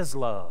 He is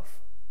love.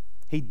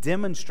 He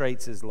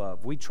demonstrates His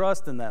love. We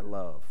trust in that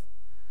love.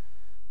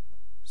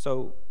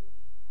 So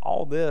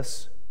all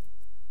this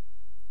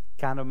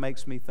kind of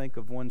makes me think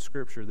of one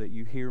scripture that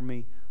you hear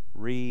me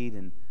read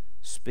and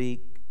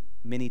speak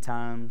many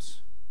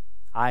times.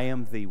 I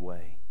am the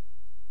way.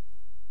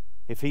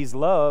 If He's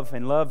love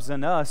and loves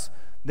in us,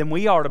 then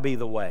we are to be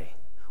the way.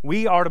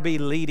 We are to be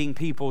leading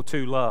people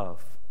to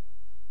love.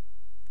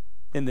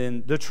 And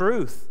then the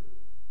truth.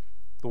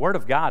 The Word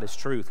of God is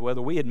truth,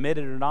 whether we admit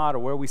it or not, or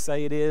where we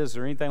say it is,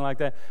 or anything like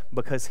that,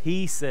 because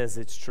He says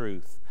it's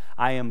truth.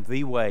 I am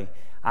the way.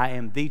 I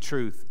am the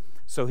truth.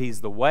 So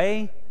He's the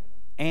way,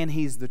 and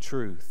He's the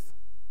truth.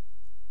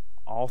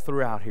 All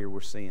throughout here we're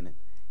seeing it.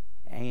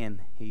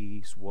 And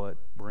He's what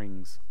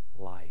brings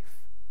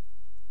life.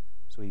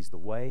 So He's the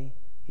way,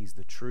 He's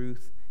the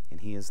truth, and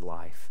He is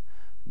life.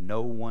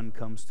 No one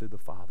comes to the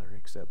Father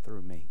except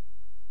through me.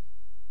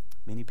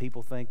 Many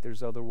people think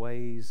there's other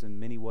ways and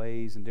many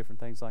ways and different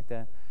things like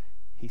that.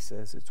 He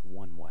says it's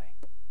one way.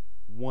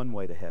 One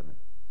way to heaven.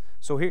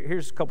 So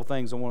here's a couple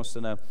things I want us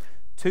to know.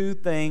 2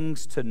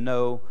 things to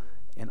know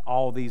in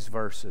all these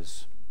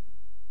verses.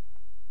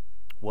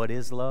 What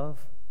is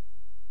love?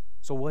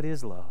 So what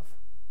is love?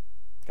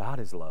 God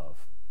is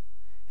love.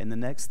 And the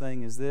next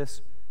thing is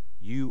this: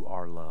 you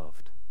are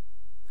loved.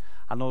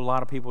 I know a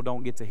lot of people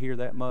don't get to hear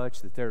that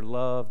much, that they're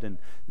loved and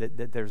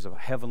that there's a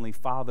heavenly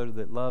Father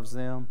that loves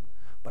them.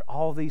 But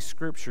all these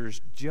scriptures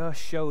just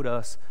showed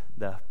us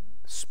the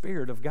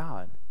Spirit of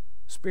God.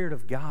 The Spirit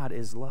of God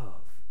is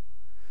love.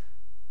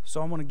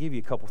 So I'm going to give you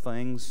a couple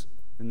things,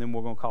 and then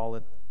we're going to call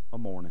it a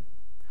morning.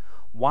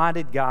 Why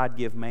did God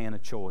give man a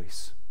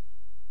choice?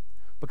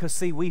 Because,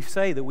 see, we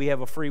say that we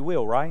have a free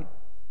will, right?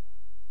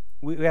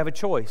 We have a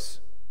choice.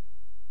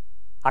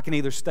 I can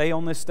either stay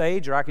on this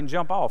stage or I can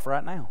jump off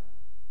right now.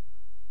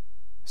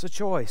 It's a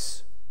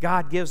choice.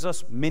 God gives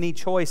us many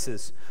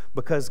choices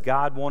because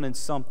God wanted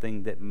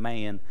something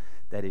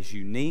that is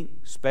unique,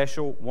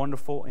 special,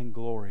 wonderful, and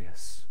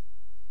glorious.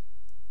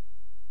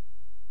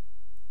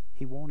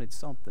 He wanted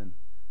something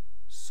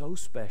so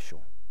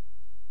special,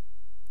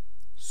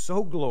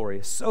 so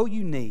glorious, so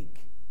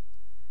unique.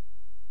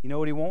 You know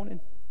what He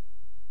wanted?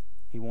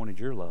 He wanted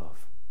your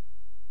love.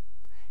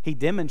 He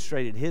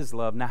demonstrated His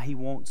love. Now He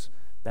wants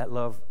that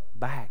love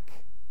back.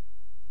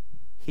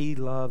 He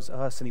loves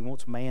us and He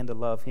wants man to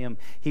love Him.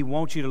 He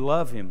wants you to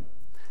love Him.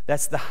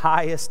 That's the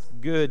highest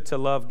good, to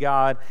love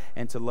God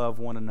and to love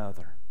one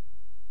another.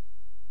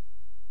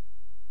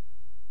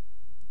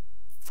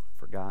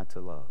 For God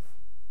to love.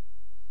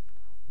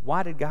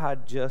 Why did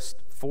God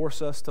just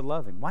force us to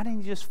love Him? Why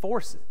didn't He just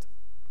force it?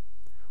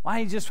 Why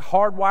didn't He just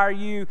hardwire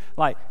you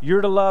like,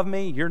 you're to love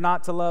me, you're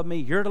not to love me,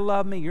 you're to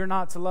love me, you're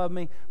not to love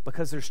me?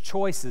 Because there's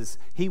choices.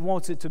 He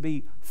wants it to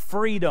be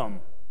freedom.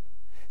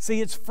 See,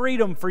 it's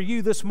freedom for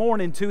you this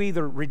morning to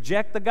either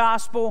reject the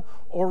gospel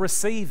or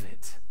receive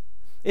it.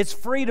 It's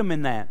freedom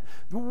in that.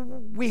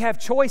 We have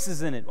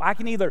choices in it. I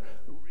can either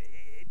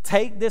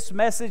take this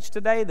message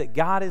today that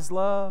God is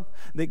love,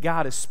 that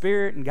God is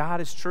spirit, and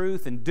God is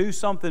truth, and do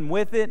something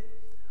with it.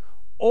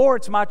 Or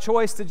it's my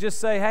choice to just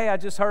say, hey, I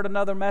just heard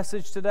another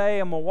message today.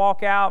 I'm going to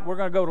walk out. We're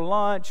going to go to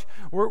lunch.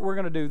 We're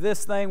going to do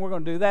this thing. We're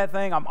going to do that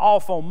thing. I'm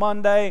off on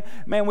Monday.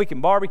 Man, we can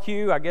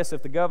barbecue, I guess,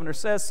 if the governor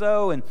says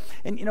so. And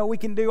you know, we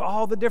can do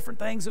all the different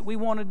things that we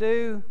want to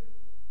do.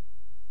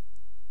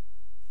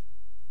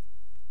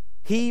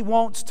 He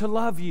wants to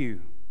love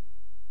you.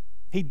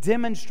 He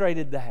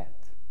demonstrated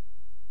that.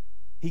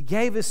 He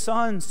gave His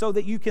Son so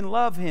that you can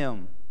love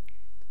Him.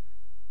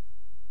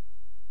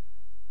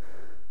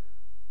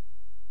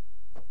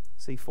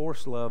 See,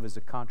 forced love is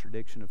a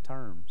contradiction of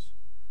terms.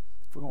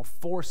 If we're going to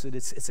force it,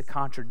 it's a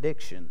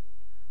contradiction.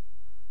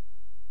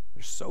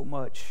 There's so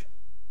much.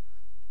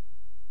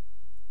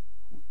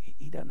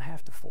 He doesn't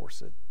have to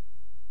force it.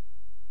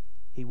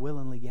 He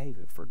willingly gave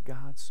it. For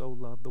God so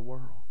loved the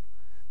world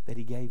that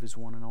He gave His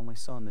one and only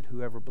Son, that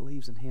whoever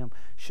believes in Him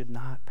should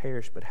not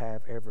perish but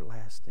have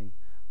everlasting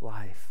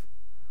life.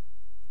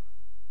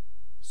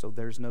 So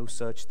there's no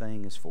such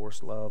thing as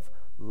forced love.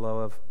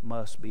 Love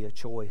must be a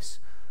choice.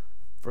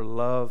 For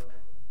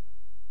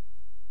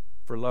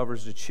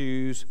lovers to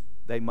choose,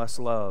 they must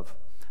love.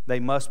 They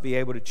must be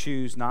able to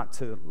choose not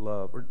to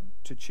love, or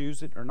to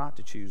choose it or not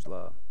to choose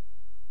love.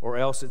 Or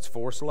else it's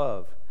forced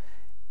love,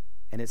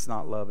 and it's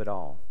not love at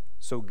all.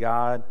 So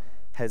God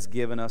has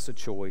given us a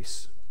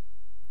choice.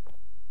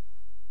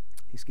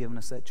 He's given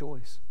us that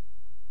choice.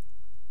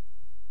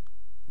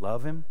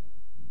 Love Him,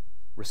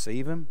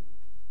 receive Him.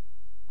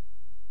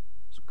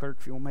 So Kirk,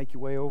 if you want to make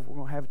your way over, we're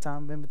going to have a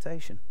time of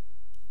invitation.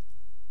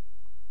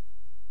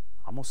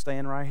 I'm going to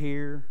stand right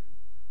here.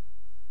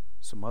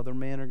 Some other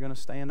men are going to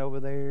stand over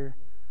there.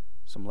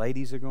 Some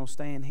ladies are going to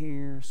stand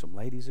here. Some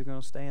ladies are going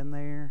to stand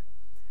there.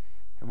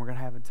 And we're going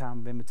to have a time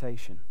of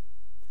invitation.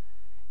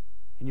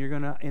 And you're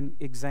going to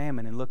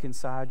examine and look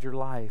inside your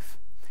life.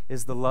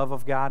 Is the love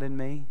of God in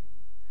me?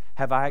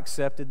 Have I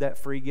accepted that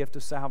free gift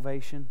of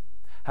salvation?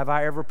 Have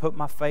I ever put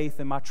my faith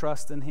and my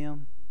trust in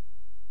Him?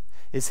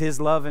 Is His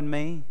love in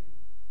me?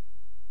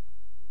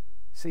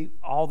 See,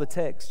 all the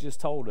text just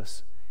told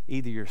us,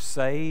 either you're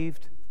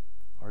saved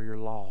or you're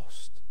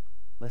lost.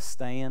 Let's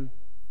stand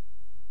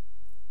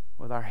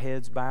with our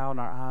heads bowed and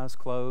our eyes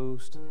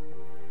closed.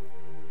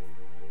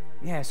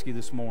 Let me ask you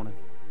this morning,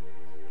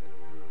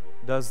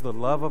 does the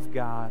love of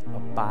God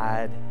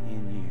abide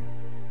in you?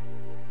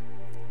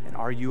 And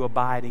are you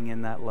abiding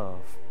in that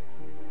love?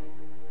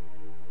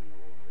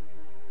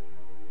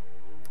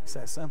 It's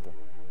that simple.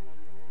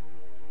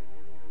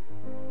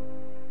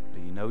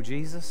 Do you know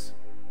Jesus?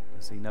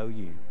 Does He know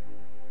you?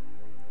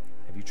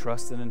 Have you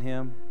trusted in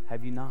Him?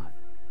 Have you not?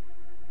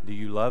 Do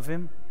you love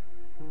Him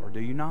or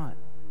do you not?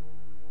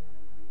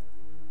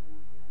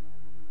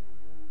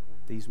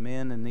 These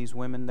men and these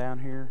women down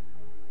here,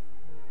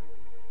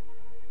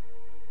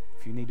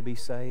 if you need to be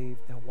saved,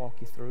 they'll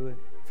walk you through it.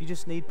 If you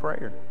just need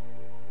prayer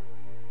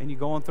and you're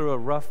going through a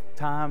rough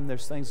time,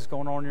 there's things that's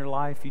going on in your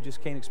life, you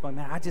just can't explain,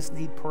 man, I just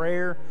need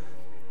prayer.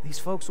 These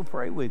folks will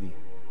pray with you.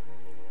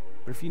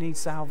 But if you need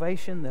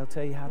salvation, they'll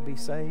tell you how to be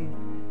saved.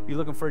 You're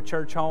looking for a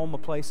church home, a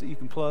place that you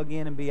can plug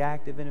in and be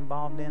active and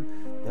involved in,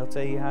 they'll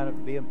tell you how to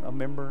be a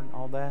member and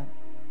all that.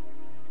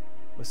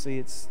 But see,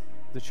 it's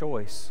the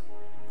choice.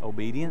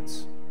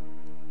 Obedience.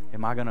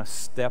 Am I going to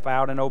step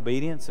out in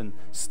obedience and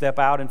step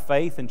out in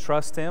faith and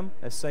trust Him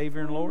as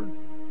Savior and Lord?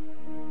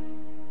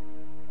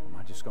 Or am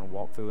I just going to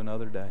walk through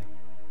another day?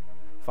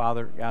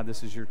 Father, God,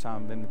 this is your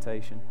time of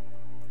invitation.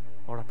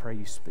 Lord, I pray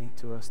you speak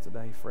to us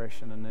today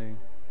fresh and anew.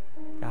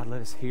 God,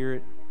 let us hear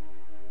it.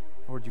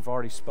 Lord, you've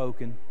already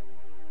spoken.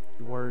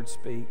 Your word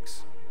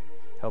speaks.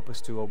 Help us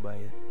to obey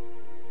it.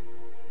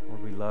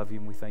 Lord, we love you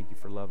and we thank you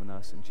for loving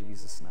us. In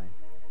Jesus' name,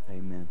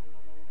 amen.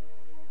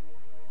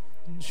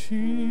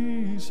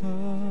 Jesus,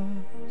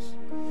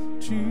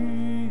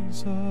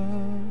 Jesus,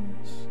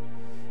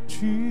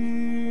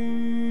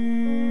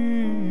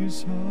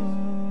 Jesus,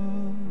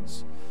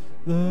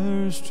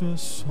 there's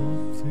just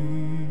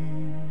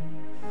something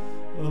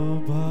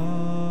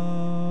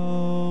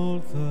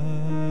about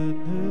that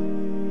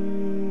name.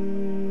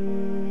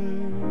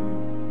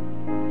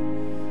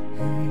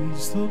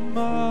 He's the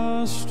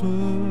Master,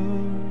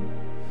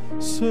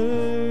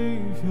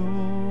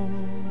 Savior,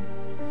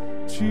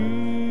 Jesus,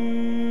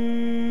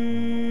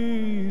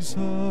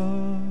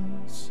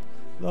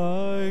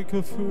 like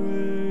a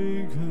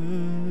fragrance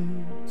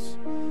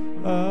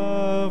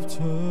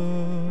after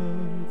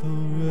the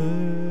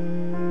rain.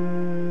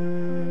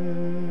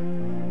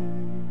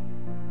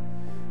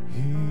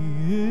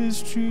 He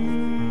is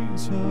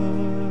Jesus,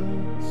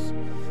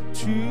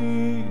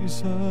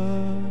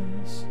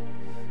 Jesus,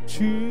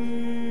 Jesus,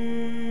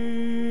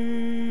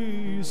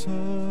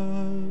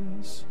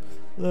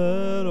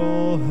 let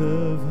all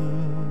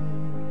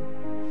heaven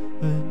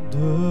and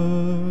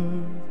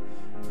earth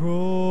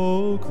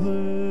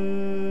proclaim.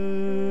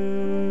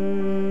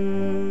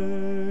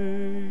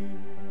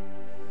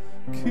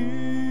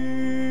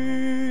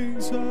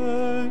 Kings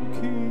and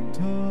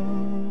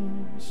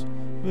kingdoms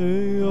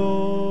may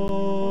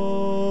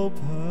all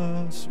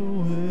pass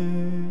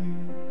away,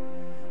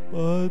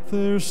 but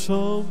there's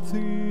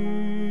something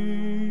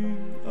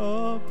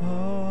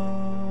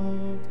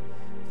about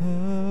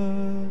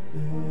that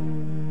name.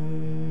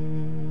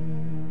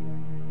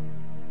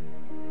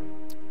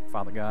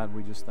 Father God,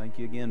 we just thank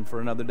you again for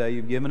another day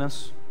you've given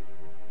us.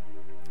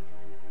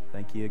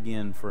 Thank you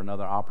again for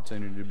another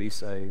opportunity to be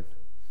saved.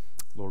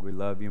 Lord, we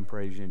love you and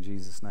praise you in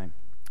Jesus' name.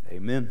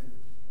 Amen.